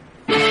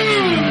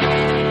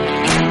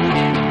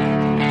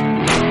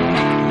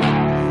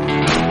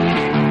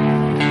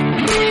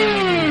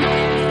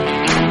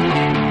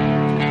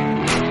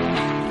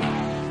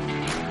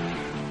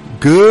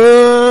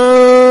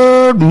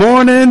Good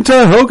morning,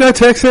 Tahoga,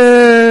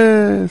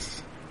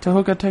 Texas.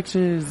 Tahoga,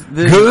 Texas.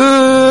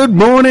 Good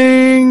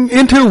morning,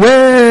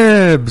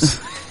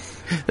 interwebs.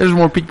 There's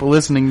more people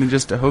listening than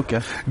just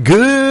Tahoga.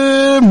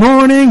 Good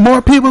morning,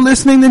 more people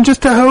listening than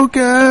just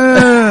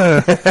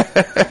Tahoga.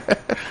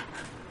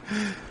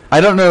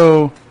 I don't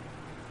know.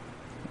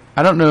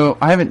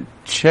 I haven't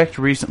checked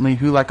recently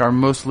who like our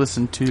most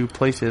listened to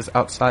places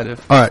outside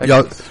of. All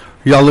right,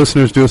 y'all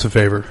listeners, do us a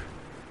favor.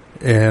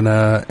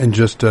 And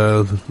just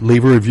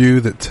leave a review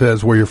that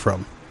says where you're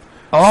from.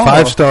 Oh.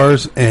 5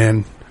 stars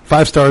and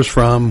 5 stars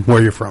from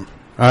where you're from.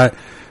 All right,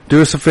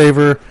 do us a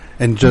favor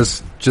and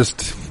just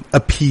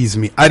appease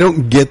me. I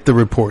don't get the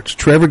reports.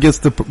 Trevor gets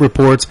the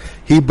reports.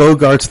 He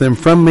bogarts them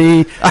from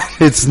me.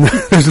 It's not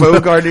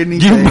Bogart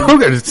anything. You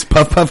bogart. It's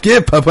puff puff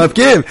give.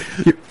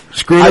 You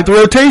screw up the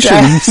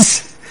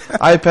rotations.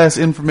 I pass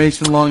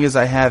information long as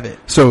I have it.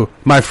 So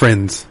my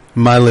friends,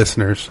 my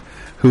listeners,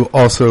 who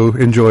also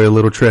enjoy a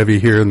little Trevi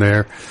here and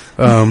there,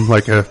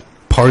 like a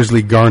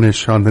parsley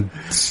garnish on the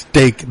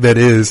steak that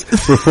is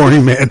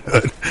Reforming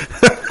Manhood.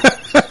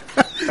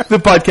 The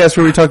podcast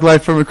where we talk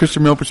life from a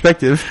Christian male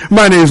perspective.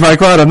 My name is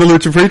Mike Watt. I'm the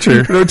Lucha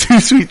Preacher. No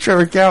too sweet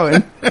Trevor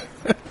Cowan.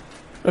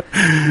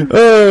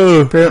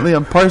 Oh, Apparently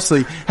I'm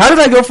parsley. How did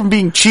I go from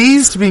being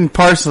cheese to being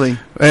parsley?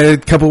 a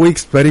couple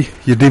weeks, buddy.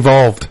 You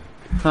devolved.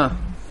 Huh.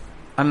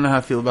 I don't know how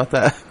I feel about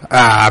that.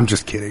 I'm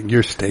just kidding.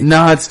 You're steak.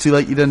 No, it's too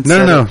late. You didn't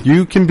say No.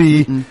 You can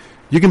be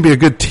a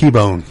good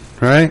T-bone,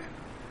 right?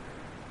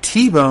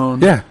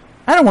 T-bone? Yeah.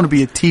 I don't want to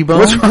be a T-bone.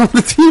 What's wrong with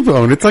the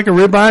T-bone? It's like a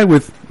ribeye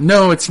with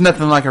No, it's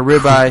nothing like a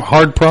ribeye.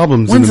 hard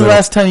problems. When's in the the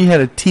last time you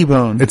had a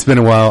T-bone? It's been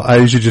a while. I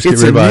usually just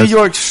It's get a ribeyes. New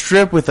York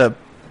strip with a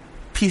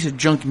piece of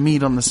junk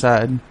meat on the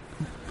side.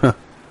 But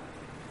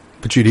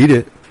you'd eat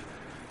it.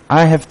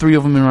 I have 3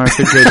 of them in my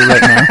refrigerator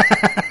right now.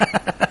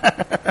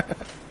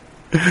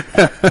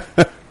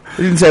 I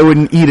didn't say I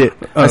wouldn't eat it.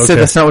 I said okay.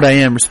 that's not what I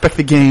am. Respect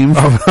the game.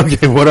 Oh,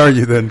 okay, what are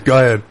you then? Go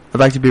ahead. I'd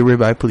like to be a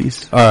ribeye,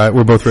 please. All right,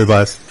 we're both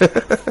ribeyes.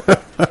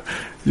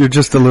 You're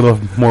just a little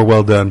more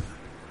well done.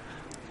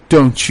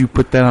 Don't you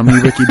put that on me,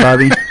 Ricky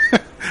Bobby.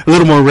 A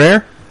little more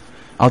rare?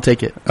 I'll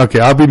take it. Okay,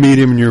 I'll be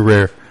medium and you're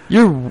rare.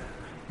 You're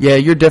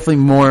definitely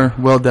more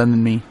well done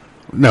than me.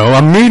 No,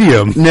 I'm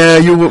medium. No,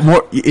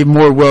 you're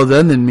more well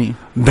done than me.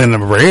 Then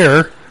I'm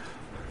rare.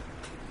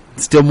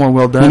 Still more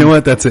well done. You know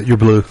what? That's it. You're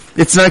blue.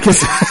 It's not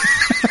because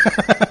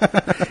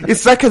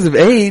it's not because of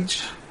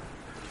age.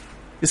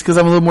 It's because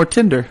I'm a little more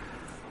tender.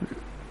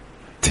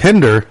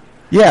 Tender?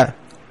 Yeah.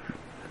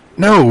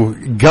 No,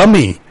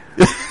 gummy.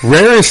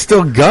 Rare is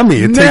still gummy.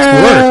 It takes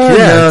work.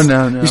 Yeah,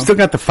 no. You still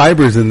got the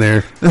fibers in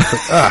there.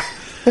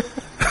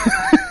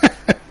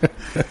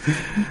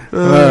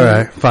 All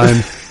right,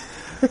 fine.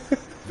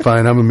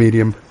 Fine, I'm a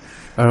medium.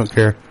 I don't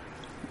care.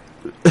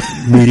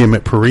 Medium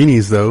at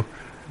Perini's, though.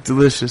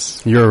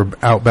 Delicious. You're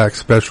Outback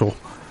Special.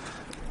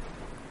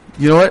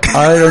 You know what?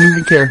 I don't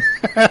even care.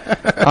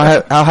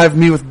 I'll have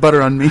me with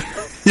butter on me.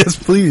 Yes,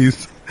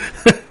 please.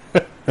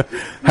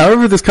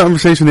 However this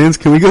conversation ends,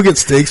 can we go get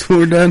steaks when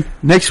we're done?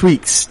 Next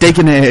week, steak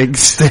and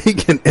eggs.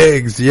 Steak and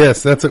eggs.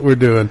 Yes, that's what we're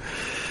doing.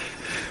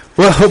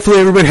 Well, hopefully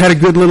everybody had a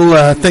good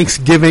little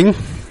Thanksgiving.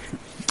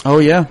 Oh,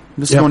 yeah.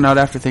 This is Yep. going out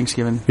after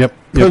Thanksgiving. Yep.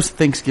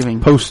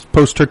 Post-Thanksgiving.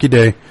 Post Turkey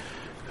Day.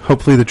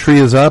 Hopefully the tree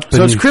is up.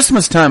 So it's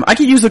Christmas time. I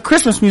could use the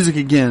Christmas music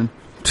again.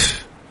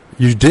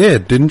 You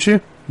did, didn't you?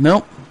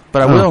 Nope,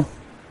 but I Oh. will.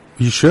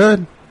 You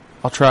should.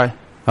 I'll try.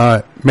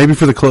 Maybe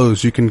for the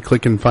close, you can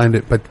click and find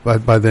it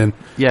by then.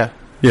 Yeah.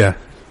 Yeah.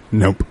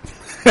 Nope.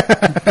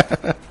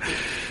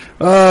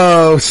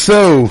 Oh,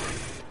 so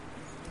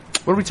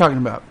What are we talking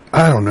about?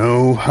 I don't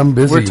know. I'm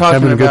busy We're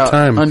talking having a good about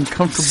time.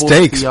 uncomfortable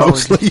Steaks,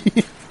 theology.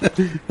 mostly.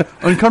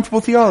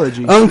 Uncomfortable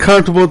theology.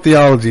 Uncomfortable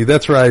theology.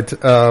 That's right.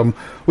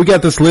 We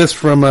got this list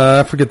from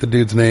I forget the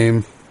dude's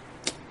name,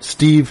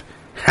 Steve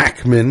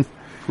Hackman.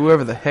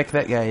 Whoever the heck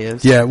that guy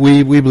is. Yeah,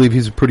 we believe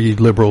he's a pretty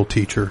liberal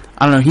teacher.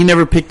 I don't know. He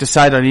never picked a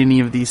side on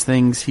any of these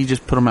things. He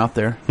just put them out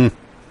there.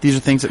 These are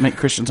things that make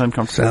Christians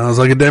uncomfortable. Sounds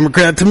like a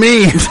Democrat to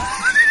me.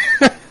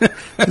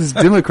 This is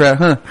Democrat,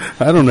 huh?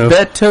 I don't know.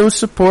 Beto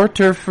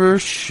supporter for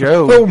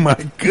show. Oh my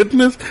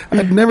goodness!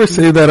 I'd never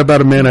say that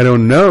about a man I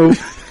don't know.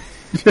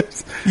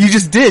 You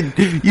just did.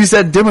 You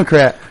said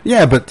Democrat.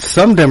 Yeah, but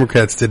some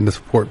Democrats didn't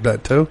support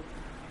Beto.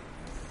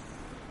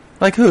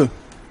 Like who?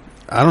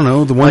 I don't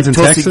know. The ones Like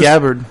in Tulsi Texas.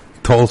 Gabbard.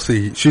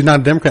 Tulsi. She's not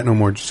a Democrat no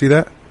more. Did you see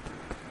that?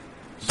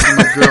 She's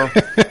my girl.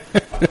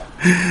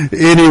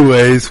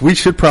 Anyways, we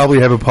should probably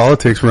have a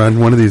politics run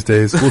one of these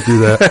days. We'll do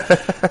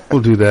that.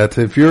 We'll do that.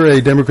 If you're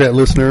a Democrat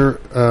listener,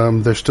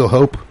 there's still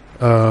hope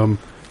and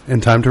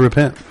time to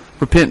repent.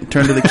 Repent,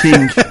 turn to the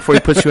King before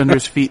he puts you under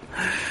his feet.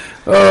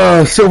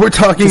 So we're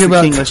talking Kiss the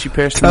about King lest you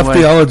perish in tough the way.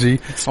 theology.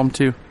 Psalm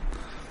 2.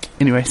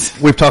 Anyways,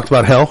 We've talked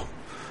about hell.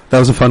 That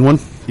was a fun one.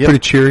 Yep. Pretty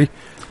cheery.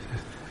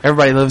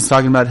 everybody loves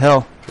talking about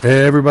hell.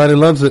 Everybody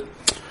loves it.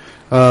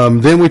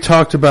 Then we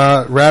talked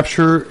about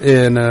rapture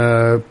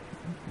and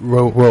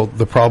well,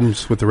 the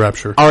problems with the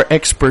rapture. Our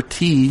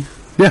expertise.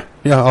 Yeah.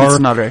 It's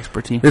not our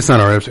expertise. It's not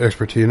our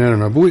expertise.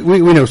 No. But we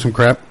know some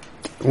crap.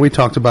 We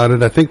talked about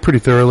it, I think, pretty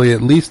thoroughly,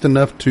 at least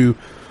enough to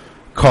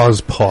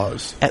cause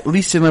pause. At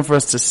least enough for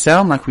us to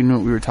sound like we knew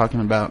what we were talking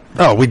about.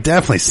 Oh, we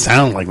definitely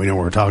sound like we know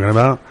what we're talking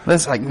about.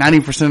 That's like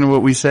 90% of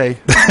what we say.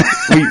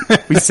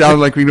 we sound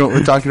like we know what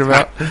we're talking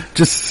about.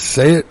 Just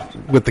say it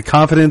with the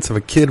confidence of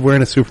a kid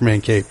wearing a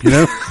Superman cape, you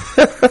know?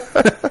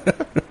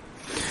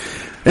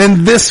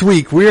 And this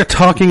week, we are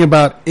talking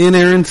about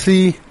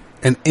inerrancy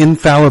and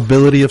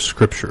infallibility of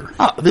Scripture.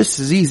 Oh, this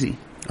is easy.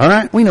 All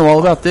right. We know all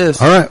about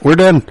this. All right, we're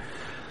done.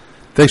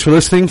 Thanks for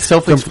listening.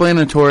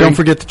 Self-explanatory. Don't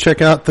forget to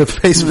check out the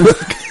Facebook.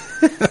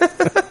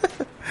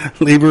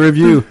 Leave a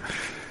review.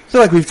 I feel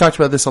like we've talked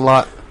about this a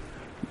lot.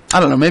 I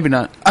don't know, maybe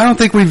not. I don't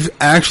think we've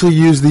actually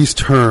used these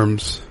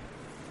terms.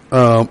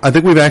 I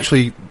think we've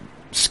actually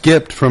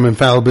skipped from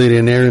infallibility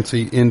and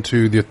inerrancy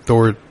into the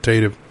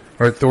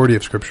authority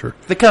of Scripture.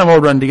 They kind of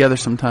all run together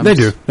sometimes. They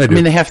do. I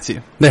mean, they have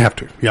to. They have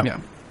to. Yeah.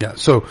 Yeah.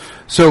 So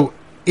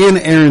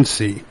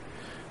inerrancy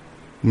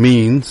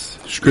means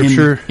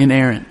Scripture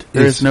inerrant.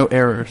 There is no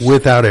errors.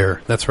 Without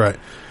error. That's right.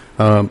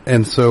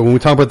 And so when we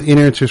talk about the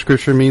inerrancy of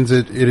Scripture, it means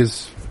it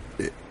is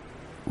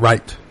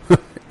right,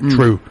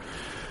 true.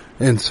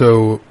 And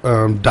so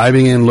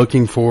diving in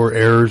looking for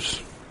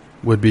errors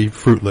would be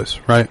fruitless,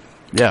 right?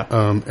 Yeah.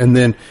 And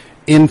then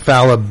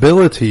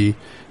infallibility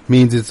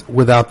means it's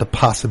without the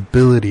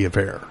possibility of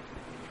error.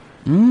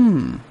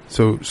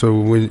 So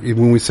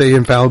when we say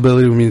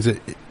infallibility, it means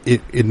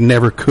it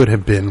never could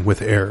have been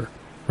with error,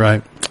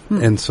 right?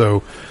 And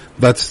so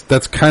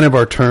that's kind of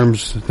our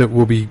terms that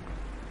will be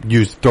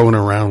used, thrown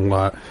around a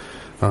lot.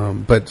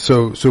 But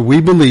so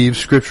we believe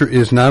Scripture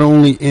is not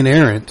only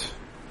inerrant,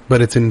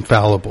 but it's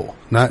infallible.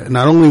 Not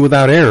only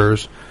without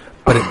errors,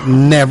 but it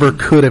never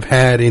could have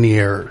had any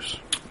errors.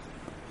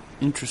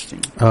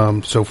 Interesting.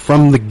 So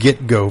from the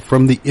get-go,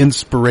 from the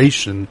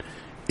inspiration,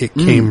 it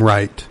came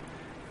right.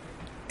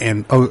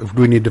 And, do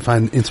we need to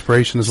find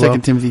inspiration as well?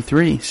 2 Timothy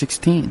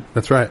 3:16.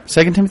 That's right.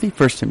 2 Timothy?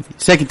 1 Timothy.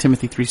 2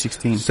 Timothy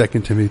 3:16.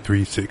 2 Timothy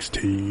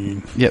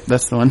 3:16. Yep,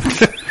 that's the one.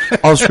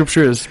 All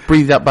Scripture is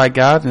breathed out by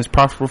God and is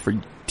profitable for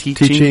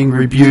teaching,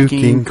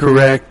 rebuking,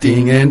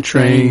 correcting, and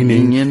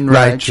training in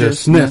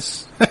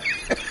righteousness.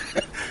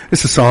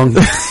 It's a song.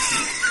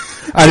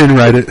 I didn't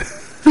write it.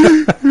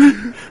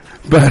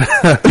 But,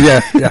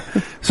 yeah.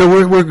 So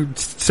we're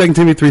 2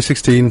 Timothy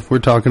 3:16. We're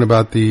talking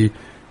about the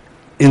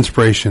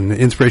inspiration. The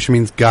inspiration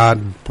means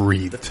God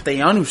breathed.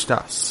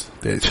 Theopneustos.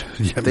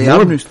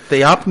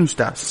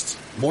 Theopneustos.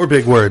 More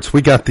big words.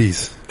 We got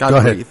these.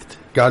 God breathed.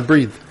 God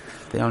breathed.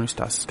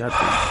 Theopneustos. God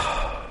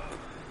breathed.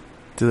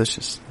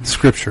 Delicious.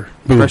 Scripture.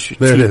 Boom.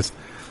 There it is.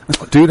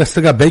 Dude, I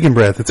still got bacon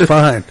breath. It's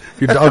fine.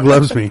 Your dog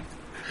loves me.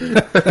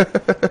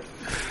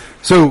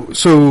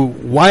 So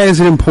why is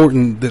it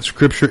important that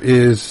Scripture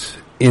is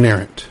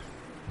inerrant?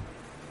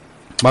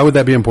 Why would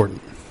that be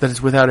important? That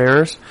it's without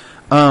errors?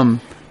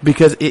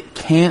 Because it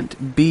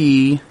can't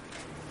be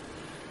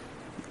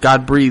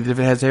God breathed if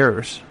it has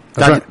errors.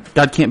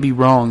 God can't be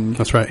wrong.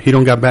 That's right. He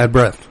don't got bad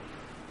breath.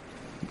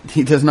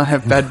 He does not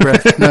have bad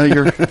breath. No,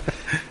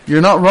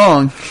 you're not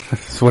wrong.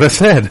 That's what I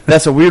said.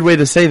 That's a weird way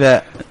to say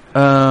that.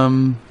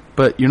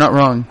 But you're not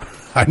wrong.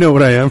 I know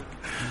what I am.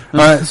 All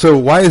right. So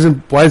why is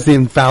the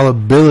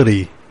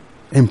infallibility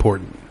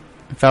important?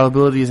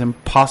 Infallibility is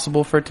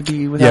impossible for it to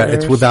be without errors? Yeah,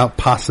 it's without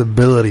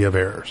possibility of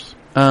errors.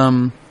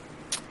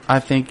 I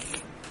think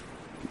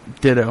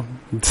ditto.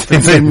 For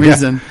the same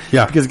reason.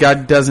 Yeah. Because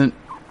God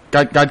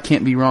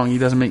can't be wrong. He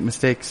doesn't make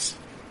mistakes.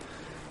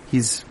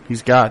 He's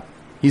God.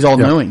 He's all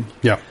knowing.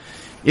 Yeah.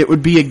 It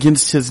would be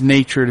against his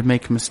nature to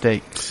make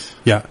mistakes.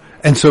 Yeah.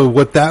 And so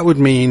what that would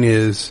mean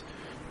is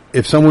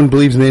if someone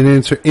believes in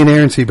the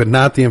inerrancy but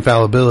not the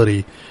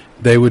infallibility,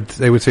 they would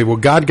say, well,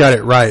 God got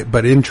it right,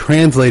 but in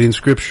translating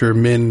Scripture,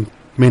 men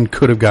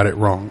could have got it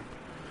wrong.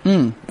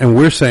 And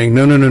we're saying,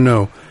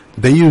 no.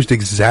 They used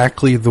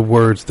exactly the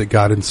words that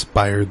God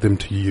inspired them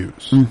to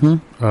use.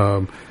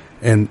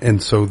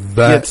 And so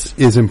that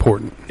is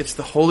important. It's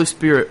the Holy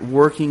Spirit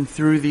working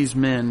through these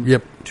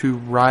men to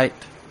write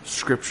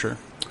Scripture.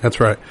 That's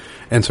right.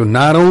 And so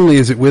not only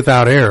is it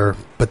without error,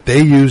 but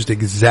they used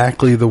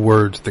exactly the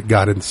words that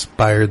God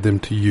inspired them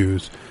to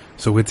use.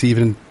 So it's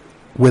even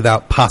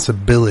without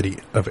possibility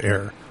of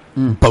error.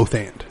 Both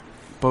and.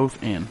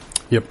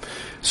 Yep.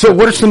 So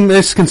what are some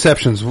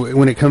misconceptions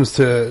when it comes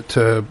to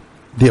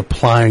the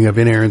applying of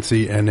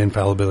inerrancy and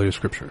infallibility of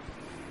Scripture?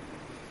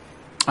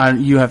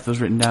 You have those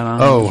written down.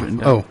 I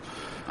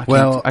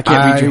can't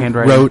read your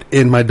handwriting. I wrote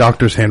in my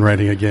doctor's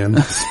handwriting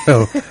again.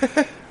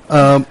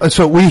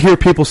 So we hear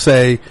people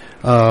say,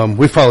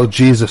 we follow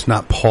Jesus,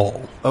 not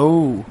Paul.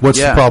 Oh. What's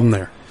the problem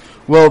there?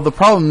 Well, the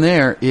problem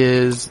there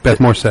is... Beth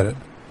Moore said it.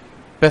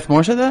 Beth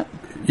Moore said that?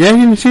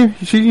 Yeah, she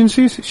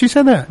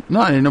said that.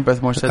 No, I didn't know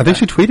Beth Moore said that. I think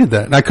she tweeted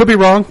that. And I could be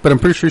wrong, but I'm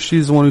pretty sure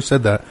she's the one who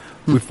said that.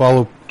 We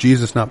follow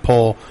Jesus, not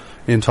Paul,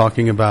 in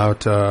talking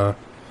about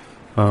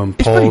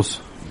Paul's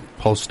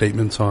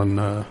statements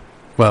on,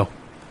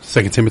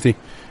 2 Timothy,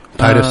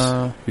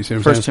 Titus. You see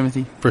what I'm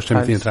saying? 1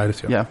 Timothy and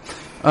Titus, yeah.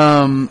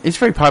 It's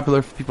very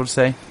popular for people to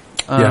say,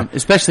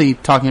 especially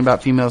talking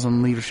about females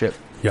in leadership.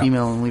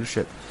 Female in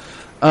leadership.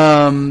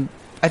 I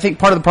think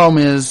part of the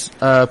problem is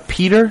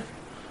Peter,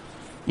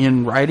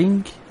 in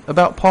writing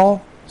about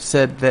Paul,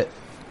 said that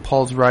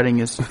Paul's writing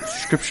is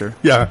scripture.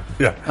 Yeah.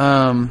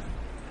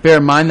 Bear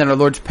in mind that our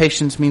Lord's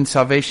patience means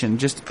salvation,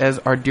 just as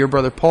our dear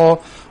brother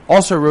Paul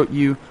also wrote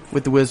you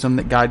with the wisdom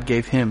that God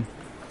gave him.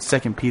 2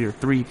 Peter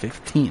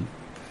 3:15.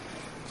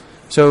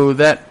 So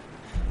that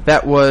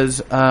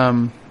was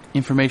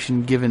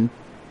information given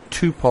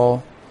to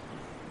Paul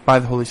by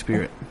the Holy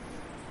Spirit.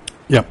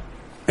 Yep.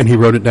 And he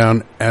wrote it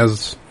down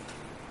as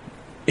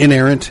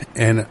inerrant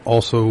and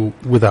also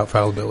without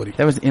fallibility.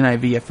 That was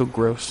NIV. I feel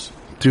gross.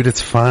 Dude,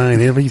 it's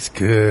fine. Everybody's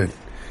good.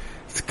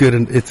 It's good,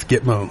 and it's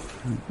Gitmo.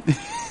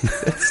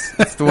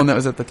 That's the one that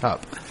was at the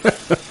top.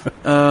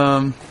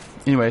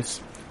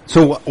 Anyways.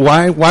 So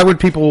why would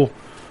people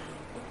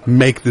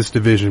make this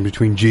division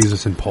between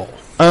Jesus and Paul?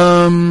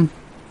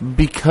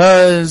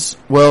 Because,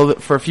 well,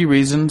 for a few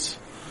reasons.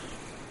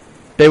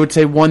 They would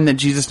say, one, that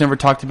Jesus never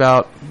talked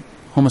about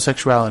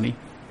homosexuality.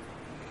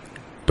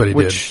 But he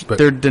which did. But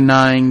they're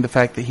denying the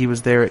fact that he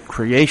was there at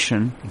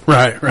creation.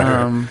 Right.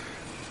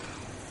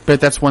 But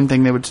that's one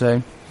thing they would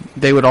say.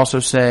 They would also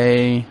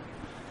say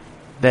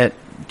that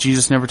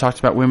Jesus never talked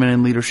about women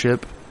in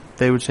leadership.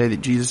 They would say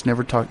that Jesus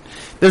never talked...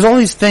 There's all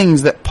these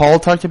things that Paul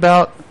talked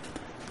about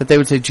that they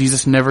would say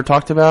Jesus never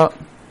talked about.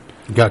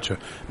 Gotcha.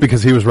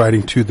 Because he was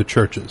writing to the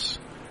churches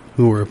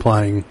who were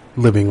applying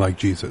living like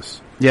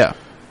Jesus. Yeah.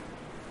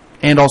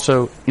 And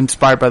also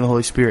inspired by the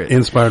Holy Spirit.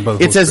 Inspired by the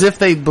Holy It's Spirit. as if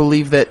they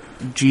believe that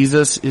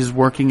Jesus is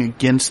working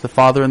against the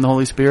Father and the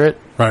Holy Spirit.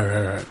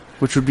 Right.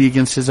 Which would be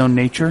against his own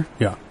nature.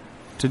 Yeah.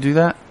 To do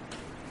that.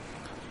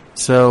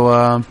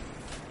 So,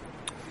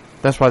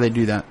 that's why they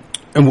do that.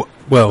 And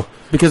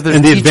because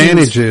and the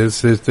advantage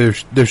is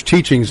there's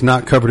teachings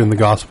not covered in the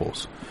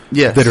Gospels.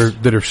 Yes.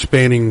 That are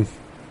spanning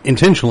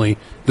intentionally.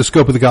 The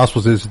scope of the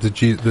Gospels is the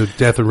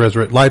death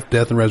and life,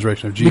 death, and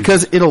resurrection of Jesus.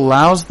 Because it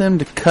allows them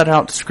to cut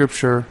out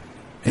Scripture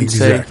and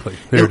exactly.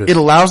 say it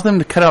allows them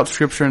to cut out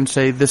Scripture and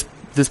say this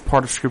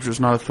part of Scripture is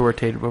not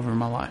authoritative over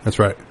my life. That's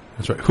right.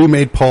 Who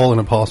made Paul an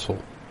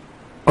apostle?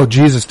 Oh,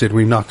 Jesus did.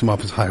 We knocked him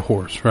off his high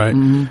horse, right?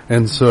 Mm-hmm.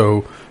 And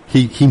so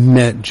he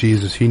met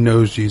Jesus. He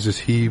knows Jesus.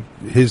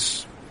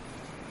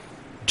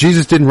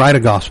 Jesus didn't write a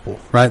gospel,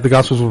 right? The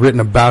gospels were written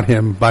about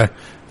him by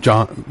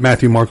John,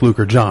 Matthew, Mark, Luke,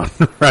 or John,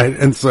 right?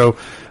 And so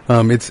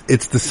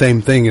it's the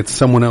same thing. It's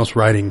someone else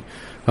writing.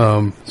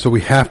 So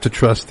we have to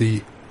trust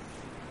the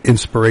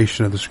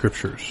inspiration of the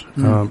Scriptures,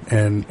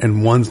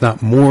 and one's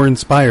not more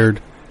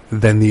inspired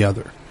than the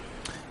other.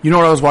 You know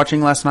what I was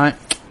watching last night?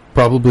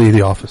 Probably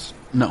The Office.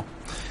 No.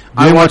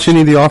 You didn't watch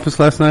any of The Office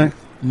last night?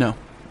 No.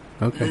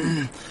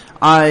 Okay.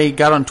 I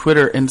got on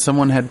Twitter and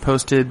someone had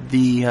posted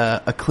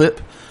a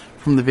clip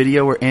from the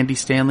video where Andy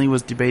Stanley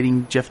was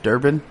debating Jeff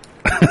Durbin.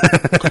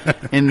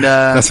 And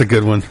that's a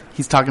good one.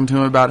 He's talking to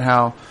him about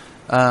how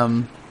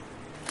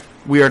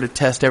we are to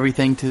test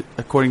everything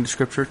according to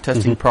Scripture,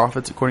 testing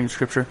prophets according to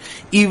Scripture,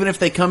 even if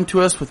they come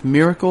to us with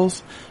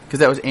miracles,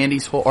 because that was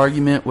Andy's whole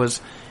argument, was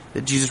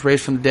that Jesus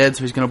raised from the dead,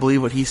 so he's going to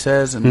believe what he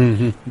says.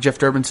 And Jeff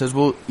Durbin says,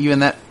 well, even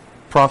that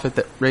prophet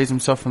that raised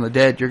himself from the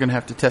dead, you're going to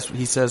have to test what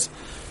he says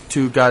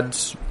to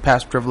God's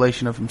past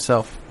revelation of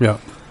himself. Yeah.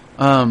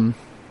 And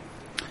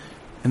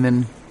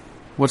then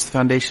what's the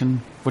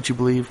foundation? What you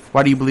believe?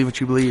 Why do you believe what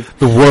you believe?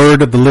 The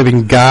word of the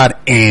living God,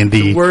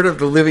 Andy. The word of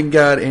the living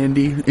God,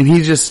 Andy. And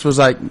he just was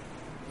like,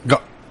 go.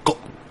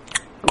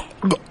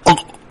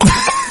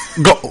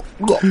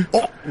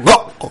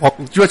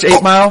 Did you watch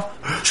 8 Mile?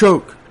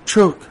 Choke.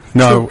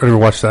 No, I never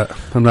watched that.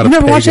 I'm not a pagan. You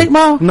never watched 8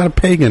 Mile? I'm not a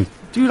pagan.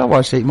 Dude, I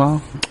watched 8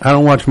 Mile. I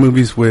don't watch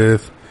movies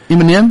with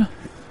Eminem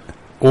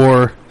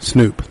or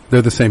Snoop.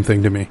 They're the same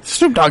thing to me.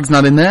 Snoop Dogg's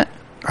not in that.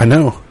 I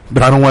know,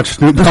 but I don't watch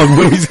Snoop Dogg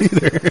movies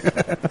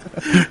either.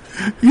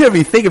 You have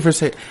me thinking for a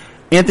second.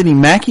 Anthony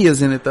Mackie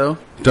is in it, though.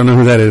 Don't know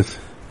who that is.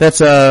 That's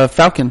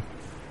Falcon.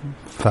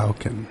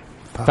 Falcon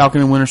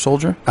and Winter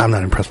Soldier. I'm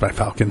not impressed by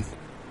Falcon.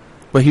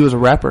 But he was a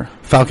rapper.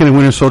 Falcon and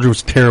Winter Soldier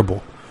was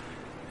terrible.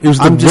 It was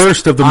the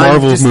worst of the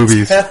Marvel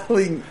movies.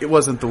 It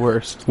wasn't the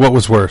worst. What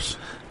was worse?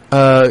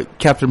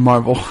 Captain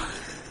Marvel.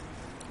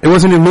 It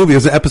wasn't a movie. It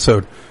was an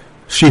episode.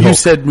 She-Hulk. You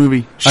said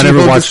movie. I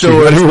never watched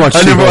She-Hulk.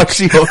 I never watched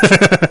She-Hulk.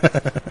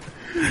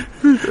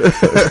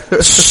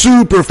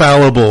 Super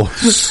fallible.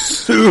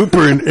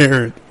 Super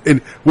inerrant.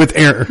 With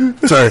error.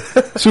 Sorry.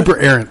 Super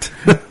errant.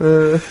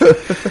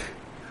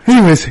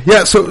 Anyways,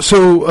 yeah, so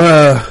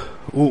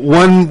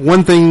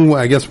one thing,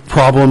 I guess,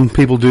 problem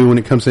people do when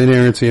it comes to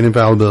inerrancy and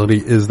infallibility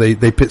is they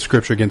pit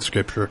Scripture against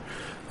Scripture,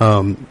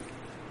 and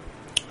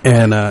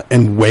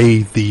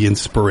weigh the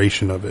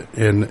inspiration of it,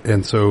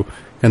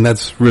 and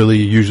that's really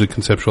usually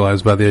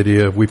conceptualized by the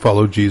idea of we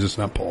follow Jesus,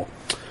 not Paul.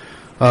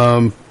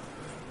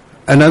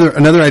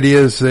 Another idea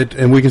is that,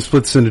 and we can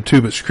split this into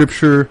two, but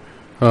Scripture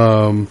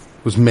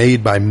was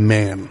made by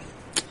man.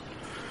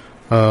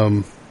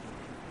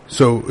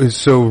 So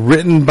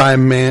written by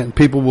man,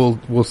 people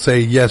will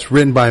say, yes,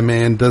 written by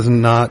man does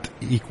not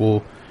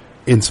equal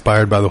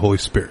inspired by the Holy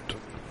Spirit.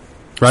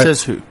 Right?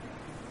 Says who?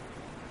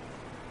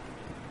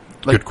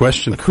 Good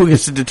question. Who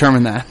gets to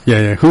determine that?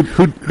 Yeah. Who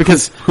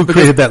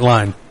created that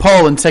line?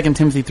 Paul in 2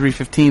 Timothy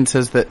 3:15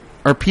 says that,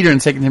 or Peter in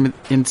 2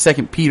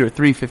 Peter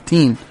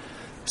 3:15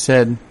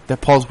 said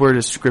that Paul's word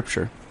is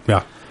scripture.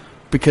 Yeah.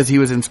 Because he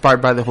was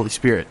inspired by the Holy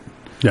Spirit.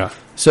 Yeah.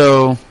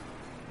 So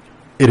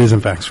it is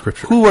in fact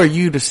scripture. Who are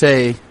you to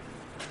say?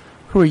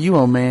 Who are you,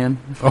 oh man?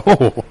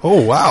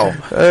 Oh wow!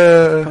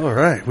 All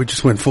right, we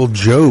just went full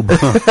Job.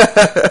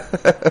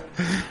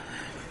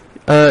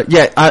 Huh?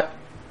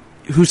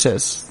 Who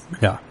says?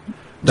 Yeah,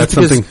 that's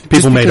something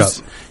people made up.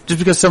 Just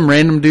because some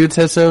random dude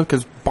says so,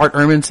 because Bart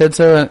Ehrman said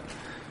so.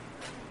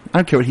 I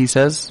don't care what he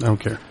says. I don't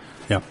care.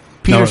 Yeah,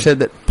 Peter said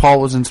that Paul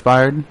was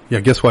inspired. Yeah,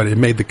 guess what? It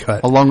made the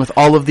cut along with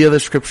all of the other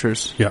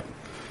scriptures. Yeah.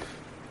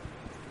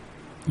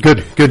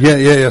 Good.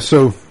 Yeah.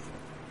 So,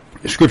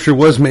 scripture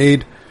was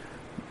made.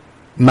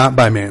 Not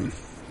by man,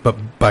 but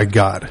by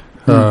God.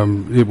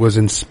 It was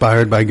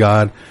inspired by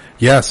God.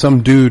 Yeah,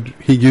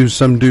 he used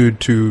some dude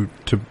to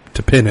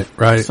pin it,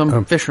 right?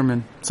 Some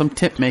fisherman, some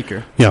tip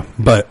maker. Yeah,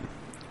 but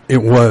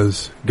it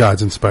was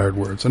God's inspired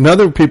words.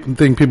 Another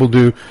thing people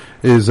do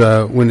is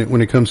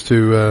when it comes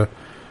to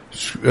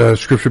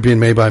scripture being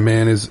made by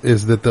man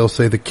is that they'll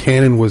say the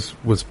canon was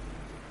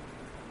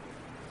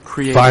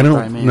created by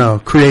man. No,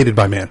 created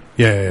by man.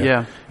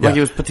 Yeah. Like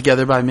it was put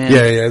together by man.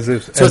 Yeah. As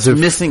if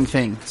missing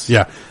things.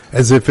 Yeah,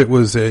 as if it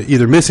was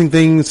either missing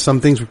things. Some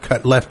things were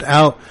left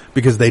out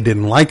because they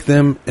didn't like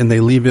them, and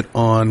they leave it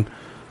on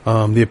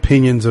the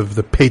opinions of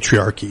the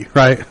patriarchy,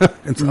 right?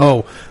 It's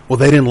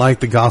they didn't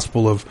like the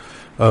gospel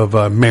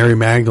of Mary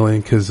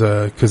Magdalene because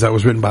that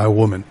was written by a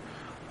woman.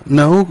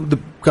 No, the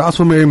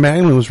gospel of Mary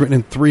Magdalene was written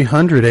in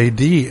 300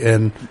 A.D.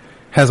 and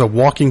has a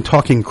walking,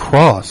 talking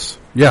cross.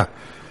 Yeah.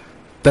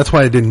 That's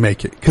why I didn't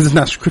make it, because it's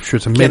not scripture.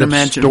 It's a made-up story.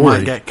 Can't imagine why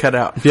it got cut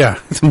out. Yeah,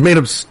 it's a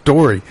made-up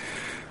story.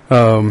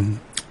 And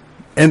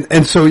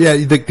so, yeah,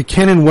 the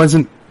canon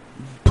wasn't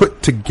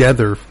put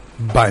together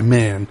by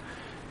man.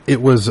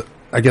 It was,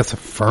 I guess,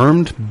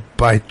 affirmed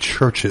by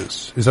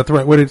churches. Is that the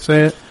right way to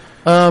say it?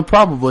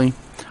 Probably.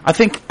 I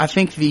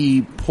think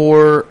the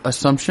poor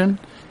assumption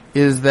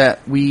is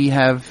that we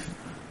have...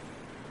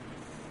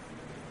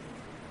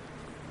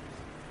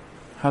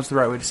 How's the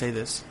right way to say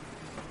this?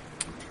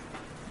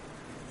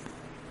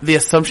 The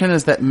assumption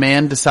is that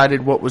man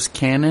decided what was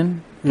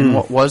canon and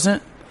what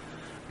wasn't,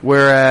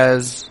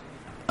 whereas,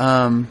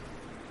 I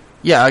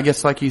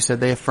guess like you said,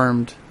 they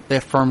affirmed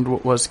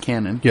what was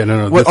canon. Yeah,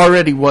 no, what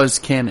already was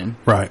canon.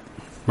 Right.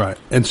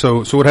 And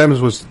so what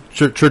happens was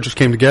churches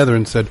came together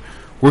and said,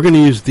 we're going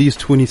to use these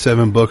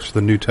 27 books for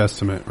the New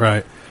Testament,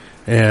 right?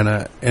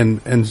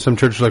 And some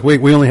churches are like, wait,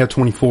 we only have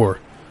 24.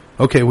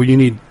 Okay, well you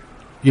need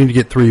to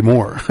get 3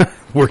 more.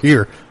 We're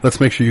here.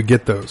 Let's make sure you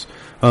get those.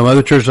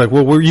 Other churches are like,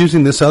 well, we're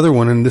using this other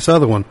one and this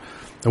other one.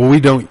 Well, we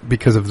don't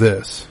because of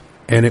this.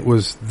 And it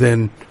was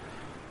then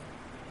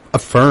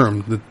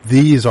affirmed that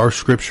these are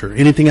scripture.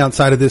 Anything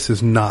outside of this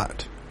is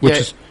not. Go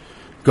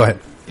ahead.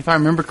 If I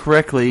remember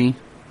correctly,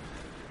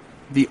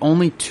 the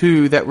only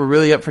 2 that were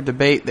really up for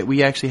debate that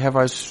we actually have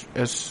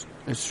as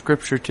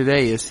scripture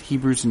today is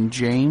Hebrews and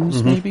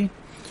James, maybe.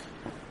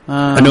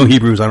 I know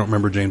Hebrews. I don't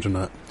remember James or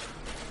not.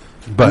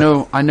 But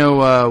I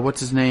know. What's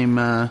his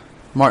name?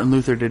 Martin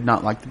Luther did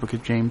not like the Book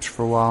of James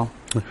for a while.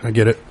 I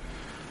get it.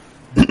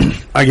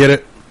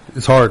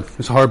 It's hard.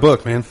 It's a hard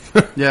book, man.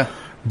 Yeah.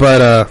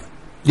 But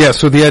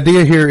so the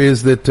idea here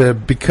is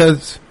that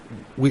because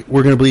we're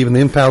going to believe in the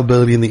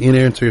infallibility and the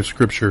inerrancy of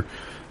Scripture,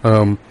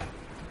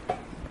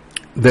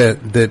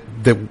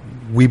 that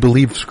we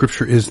believe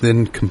Scripture is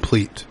then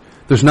complete.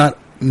 There's not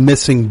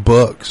missing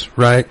books,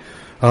 right?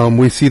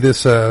 We see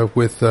this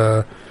with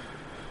the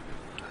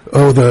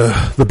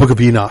Book of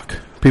Enoch.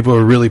 People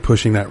are really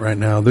pushing that right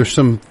now. There's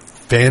some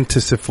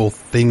fantastical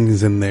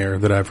things in there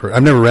that I've heard.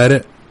 I've never read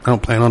it. I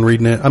don't plan on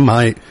reading it. I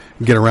might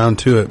get around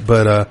to it,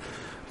 but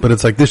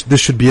it's like this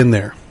should be in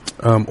there.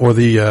 Or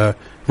the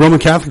Roman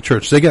Catholic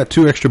Church, they got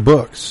 2 extra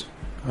books.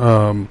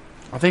 I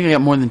think they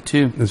got more than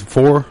 2. Is it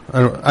 4?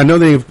 I know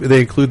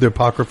they include the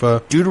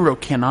Apocrypha.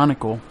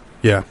 Deuterocanonical.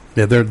 Yeah,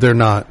 they're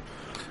not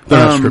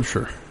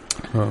scripture.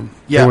 They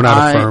were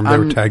not affirmed. They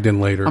were tagged in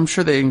later. I'm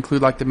sure they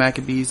include like the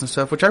Maccabees and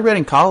stuff, which I read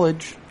in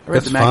college. I read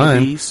That's the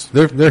Maccabees.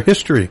 Fine. They're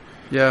history.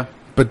 Yeah.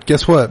 But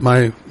guess what?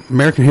 My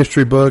American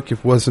history book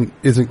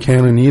isn't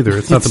canon either.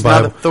 It's not the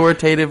Bible. It's not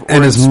authoritative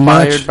or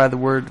inspired by the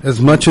Word. As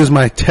much as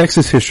my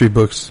Texas history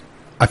books,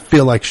 I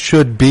feel like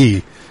should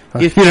be.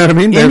 You know what I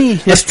mean?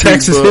 That's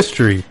Texas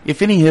history.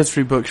 If any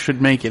history book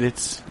should make it,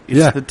 it's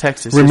the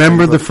Texas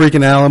Remember the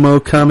freaking Alamo,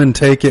 come and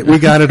take it. We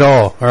got it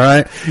all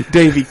right?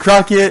 Davy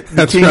Crockett,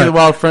 the King of the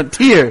Wild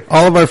Frontier.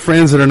 All of our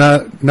friends that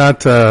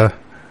are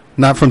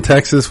not from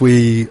Texas,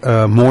 we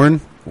mourn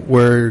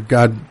where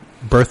God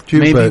birthed you.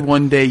 Maybe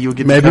one day you'll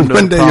get to come to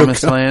the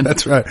promised land.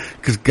 That's right.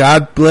 Because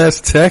God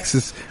blessed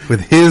Texas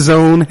with His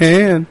own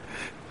hand.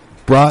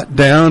 Brought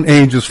down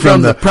angels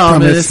from the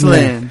promised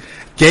land.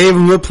 Gave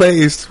them a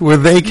place where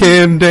they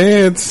can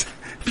dance.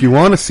 If you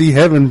want to see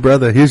heaven,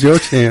 brother, here's your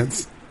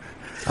chance.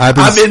 I've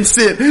been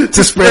sent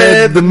to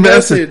spread the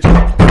message.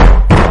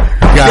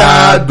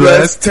 God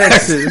bless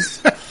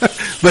Texas.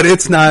 But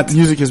it's not.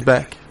 Music is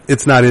back.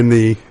 It's not in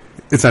the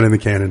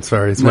canon.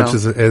 Sorry, as much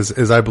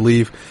as I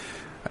believe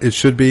it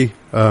should be,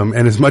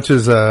 and as much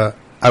as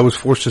I was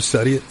forced to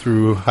study it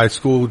through high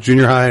school,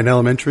 junior high, and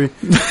elementary.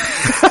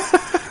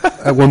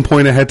 At one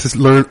point, I had to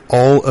learn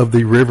all of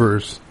the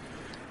rivers,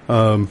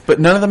 but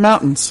none of the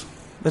mountains.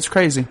 That's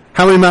crazy.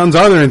 How many mountains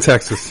are there in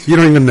Texas? You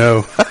don't even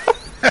know.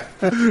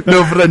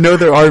 No, but I know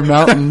there are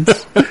mountains.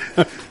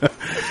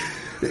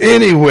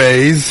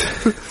 Anyways,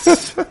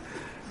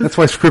 that's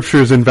why Scripture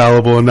is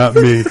infallible and not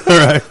me. All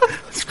right,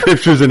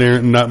 Scripture is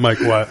inerrant and not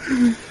Mike Watt.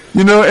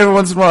 You know, every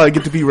once in a while I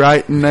get to be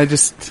right, and I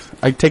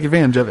take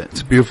advantage of it.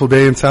 It's a beautiful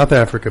day in South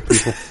Africa,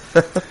 people.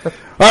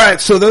 All right,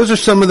 so those are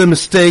some of the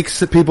mistakes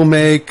that people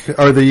make,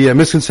 or the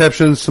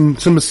misconceptions. Some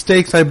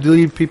mistakes I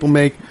believe people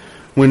make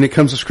when it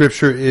comes to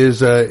Scripture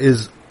is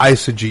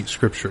eisegete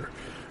Scripture,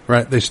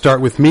 right? They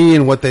start with me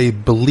and what they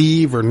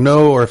believe or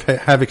know or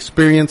have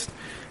experienced,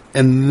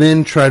 and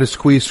then try to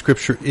squeeze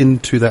Scripture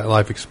into that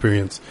life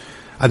experience.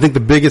 I think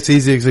the biggest,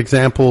 easiest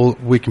example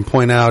we can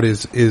point out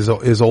is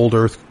old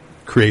Earth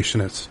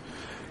creationists.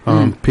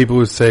 People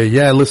would say,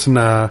 "Yeah, listen,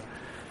 I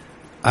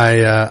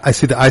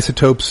see the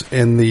isotopes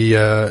and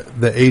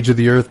the age of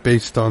the Earth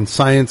based on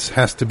science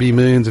has to be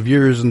millions of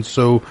years, and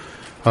so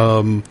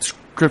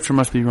Scripture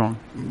must be wrong."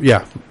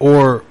 Yeah,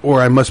 or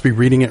I must be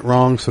reading it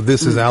wrong. So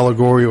this is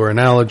allegory or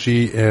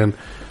analogy, and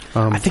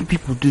I think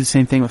people do the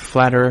same thing with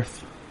flat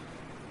Earth.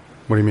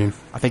 What do you mean?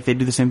 I think they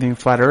do the same thing with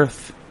flat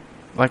Earth.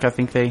 Like I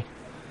think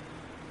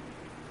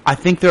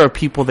there are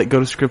people that go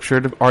to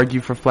Scripture to argue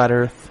for flat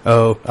Earth.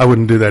 Oh, I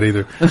wouldn't do that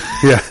either.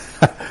 Yeah.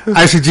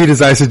 Eisegete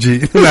is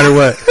eisegete, no matter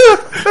what.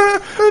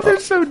 They're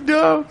so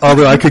dumb.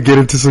 Although I could get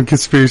into some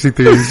conspiracy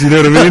theories, you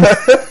know what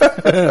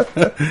I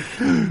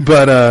mean?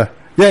 But,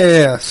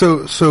 yeah.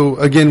 So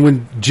again,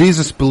 when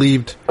Jesus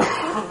believed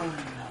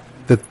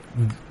that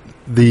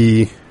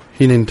he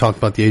didn't talk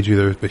about the age of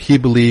the Earth, but he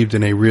believed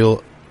in a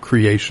real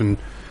creation.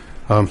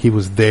 He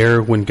was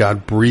there when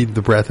God breathed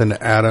the breath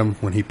into Adam,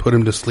 when he put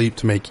him to sleep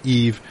to make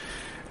Eve.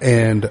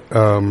 And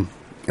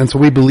so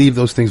we believe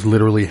those things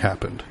literally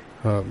happened.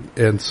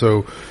 And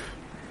so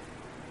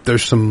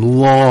there's some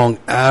long,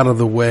 out of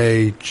the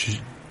way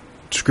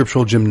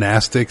scriptural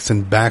gymnastics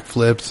and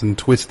backflips and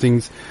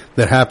twistings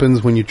that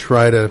happens when you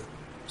try to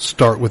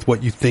start with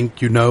what you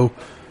think you know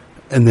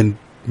and then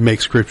make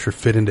Scripture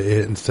fit into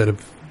it instead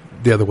of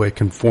the other way,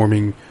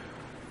 conforming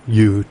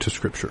you to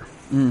Scripture.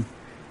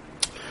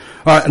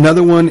 All right,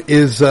 another one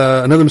is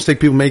another mistake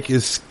people make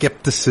is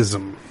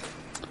skepticism.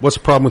 What's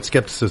the problem with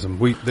skepticism?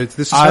 This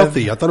is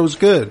healthy. I thought it was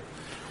good.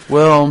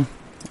 Well,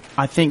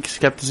 I think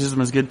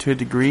skepticism is good to a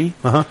degree.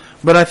 Uh-huh.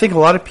 But I think a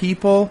lot of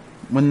people,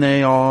 when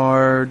they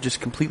are just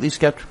completely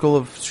skeptical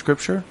of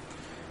Scripture,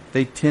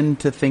 they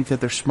tend to think that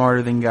they're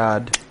smarter than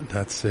God.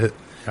 That's it.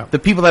 Yeah. The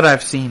people that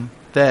I've seen,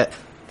 that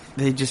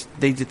they just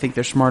think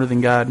they're smarter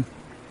than God.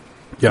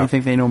 Yeah. They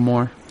think they know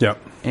more. Yeah.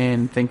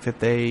 And think that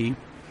they,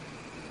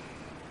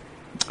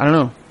 I don't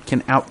know,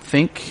 can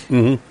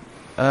outthink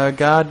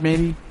God,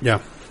 maybe? Yeah.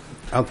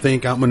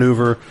 Outthink,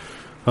 outmaneuver.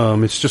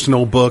 It's just an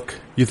old book.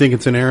 You think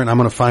it's an error, and I'm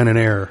going to find an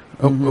error.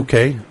 Oh,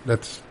 okay.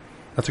 That's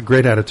a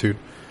great attitude.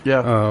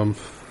 Yeah.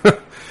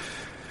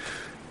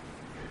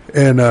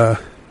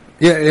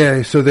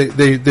 Yeah. So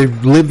they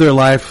live their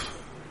life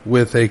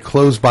with a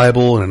closed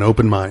Bible and an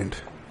open mind,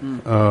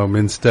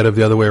 instead of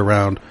the other way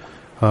around.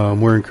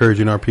 We're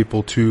encouraging our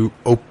people to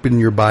open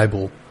your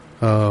Bible,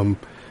 and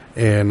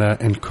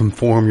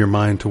conform your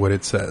mind to what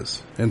it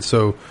says. And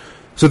so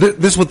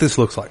this is what this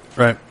looks like,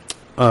 right?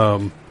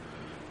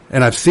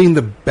 And I've seen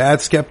the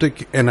bad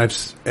skeptic, and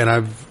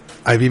I've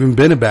even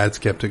been a bad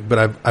skeptic,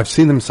 but I've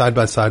seen them side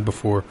by side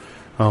before.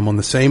 On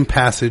the same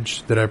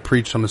passage that I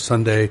preached on a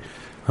Sunday,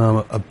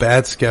 a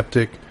bad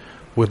skeptic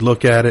would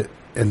look at it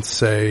and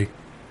say,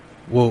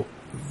 well,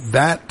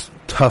 that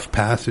tough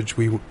passage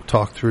we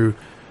talked through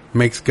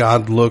makes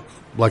God look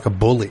like a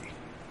bully.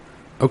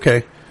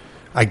 Okay.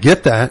 I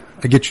get that.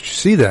 I get you to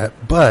see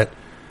that, but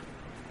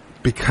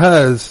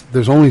because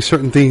there's only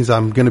certain things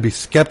I'm going to be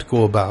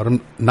skeptical about,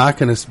 I'm not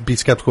going to be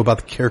skeptical about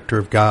the character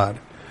of God.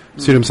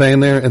 See what I'm saying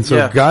there? And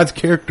so God's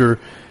character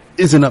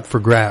isn't up for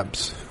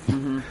grabs.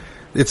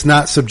 It's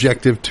not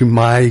subjective to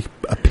my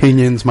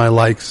opinions, my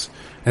likes.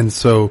 And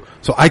so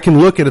I can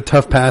look at a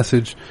tough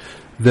passage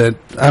that,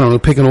 I don't know,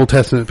 pick an Old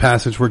Testament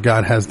passage where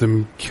God has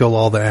them kill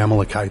all the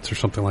Amalekites or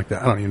something like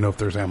that. I don't even know if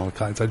there's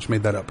Amalekites. I just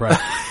made that up, right?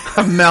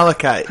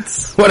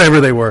 Amalekites.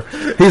 Whatever they were.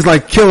 He's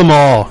like, kill them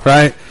all,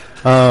 right?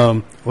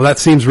 Well, that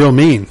seems real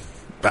mean.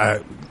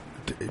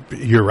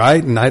 You're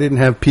right, and I didn't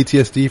have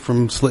PTSD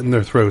from slitting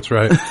their throats,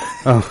 right?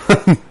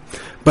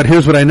 But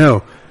here's what I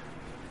know.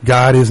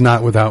 God is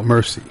not without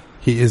mercy.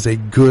 He is a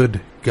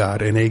good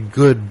God and a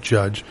good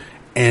judge.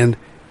 And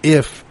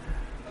if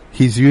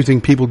He's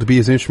using people to be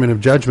His instrument of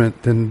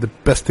judgment, then the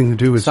best thing to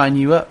do is sign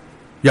you up.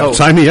 Yeah,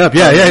 sign me up.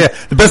 Yeah.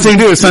 The best thing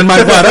to do is sign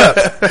Mike Watt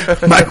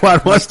up. Mike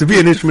Watt wants to be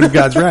an instrument of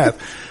God's wrath.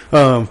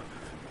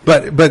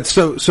 But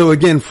so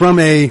again, from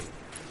a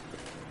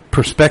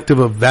perspective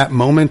of that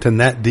moment and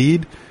that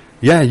deed,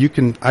 yeah,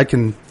 I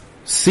can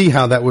see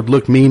how that would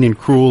look mean and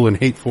cruel and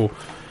hateful.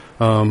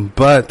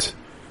 But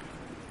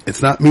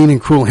it's not mean and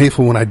cruel and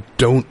hateful when I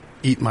don't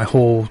eat my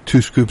whole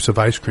 2 scoops of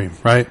ice cream,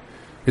 right?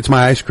 It's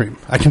my ice cream.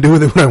 I can do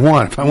with it what I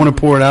want. If I want to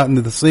pour it out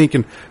into the sink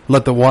and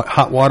let the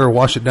hot water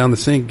wash it down the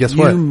sink, guess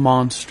what? You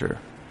monster.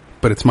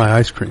 But it's my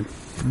ice cream.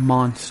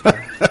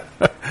 Monster.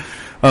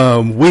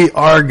 We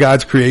are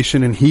God's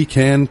creation, and He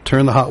can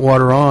turn the hot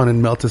water on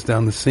and melt us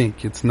down the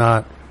sink. It's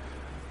not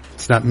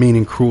mean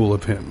and cruel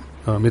of Him.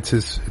 It's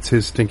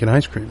his stinking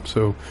ice cream.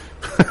 So,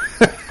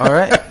 all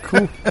right,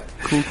 cool.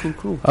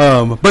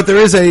 But there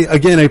is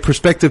a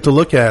perspective to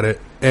look at it,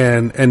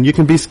 and you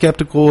can be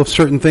skeptical of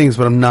certain things,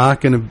 but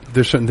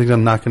there's certain things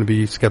I'm not gonna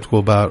be skeptical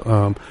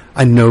about.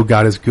 I know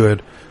God is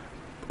good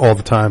all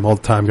the time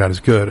God is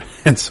good,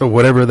 and so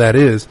whatever that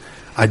is,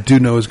 I do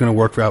know is going to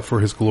work out for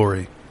His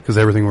glory, because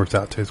everything works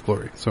out to His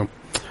glory. So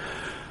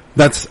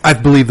that's, I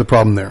believe, the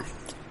problem there.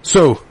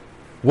 So,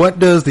 what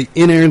does the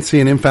inerrancy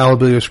and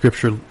infallibility of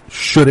Scripture,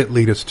 should it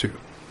lead us to?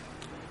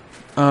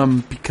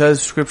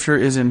 Because Scripture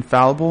is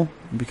infallible,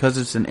 because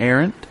it's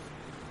inerrant,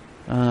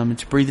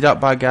 it's breathed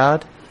out by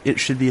God, it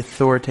should be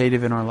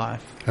authoritative in our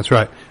life. That's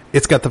right.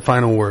 It's got the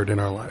final word in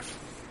our life.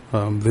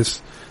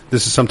 This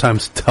is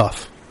sometimes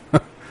tough.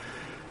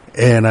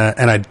 And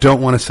I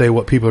don't want to say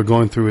what people are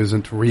going through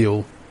isn't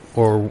real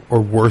or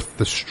worth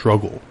the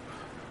struggle.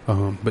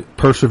 But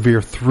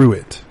persevere through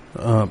it,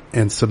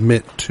 and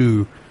submit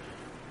to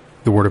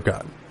the Word of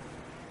God.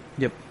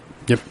 Yep.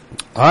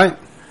 All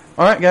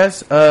right,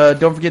 guys.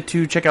 Don't forget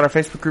to check out our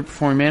Facebook group,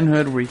 Reforming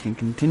Manhood, where you can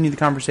continue the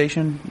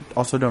conversation.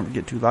 Also, don't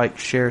forget to like,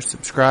 share,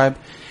 subscribe,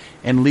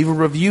 and leave a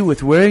review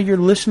with where you're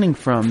listening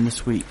from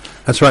this week.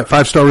 That's right.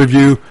 5-star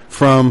review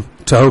from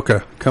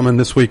Tahoka coming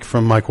this week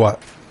from Mike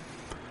Watt.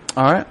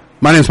 All right.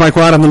 My name's Mike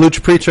Watt. I'm the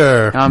Lucha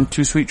Preacher. I'm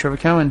Too Sweet Trevor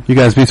Cowan. You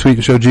guys be sweet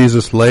and show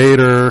Jesus.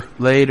 Later.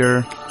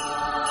 Later.